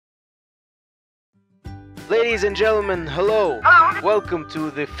Ladies and gentlemen, hello! Welcome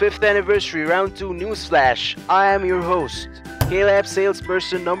to the 5th anniversary Round 2 Newsflash. I am your host, KLab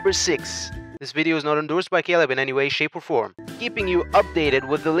Salesperson number 6. This video is not endorsed by KLab in any way, shape or form. Keeping you updated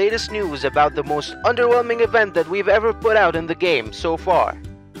with the latest news about the most underwhelming event that we've ever put out in the game so far.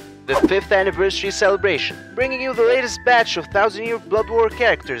 The 5th anniversary celebration. Bringing you the latest batch of 1000-year Blood War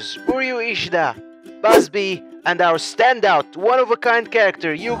characters, Uryuu, Bazz B, and our standout, one-of-a-kind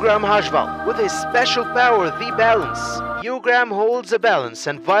character, Jugram with his special power, the Balance. Jugram holds a balance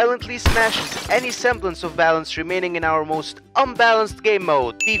and violently smashes any semblance of balance remaining in our most unbalanced game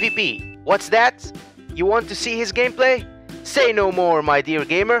mode, PvP. What's that? You want to see his gameplay? Say no more, my dear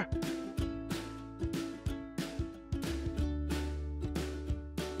gamer.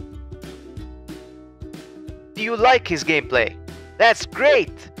 Do you like his gameplay? That's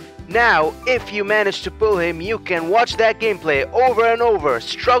great! Now, if you manage to pull him, you can watch that gameplay over and over,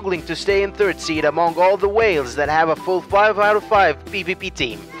 struggling to stay in 3rd seed among all the whales that have a full 5 out of 5 PvP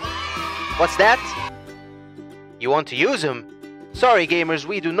team. What's that? You want to use him? Sorry gamers,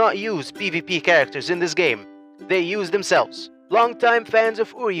 we do not use PvP characters in this game. They use themselves. Longtime fans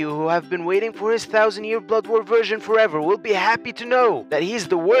of Uryuu who have been waiting for his 1000-year Blood War version forever will be happy to know that he's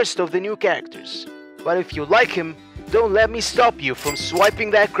the worst of the new characters. But if you like him, don't let me stop you from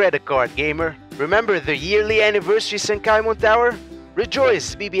swiping that credit card, gamer. Remember the yearly anniversary senkaimon tower?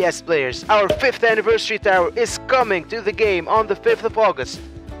 Rejoice, BBS players, our 5th anniversary tower is coming to the game on the 5th of August.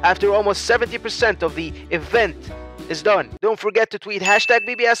 After almost 70% of the event is done. Don't forget to tweet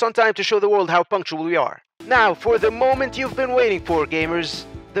 #BBS on time to show the world how punctual we are. Now, for the moment you've been waiting for, gamers.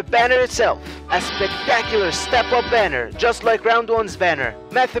 The banner itself, a spectacular step-up banner, just like Round 1's banner,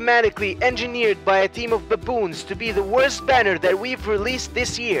 mathematically engineered by a team of baboons to be the worst banner that we've released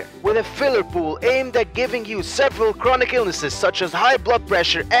this year, with a filler pool aimed at giving you several chronic illnesses such as high blood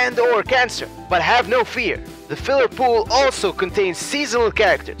pressure and/or cancer. But have no fear, the filler pool also contains seasonal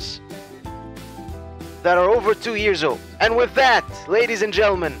characters that are over 2 years old. And with that, ladies and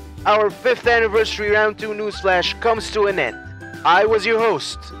gentlemen, our 5th anniversary Round 2 Newsflash comes to an end. I was your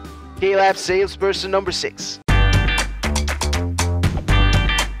host, KLab Salesperson number 6.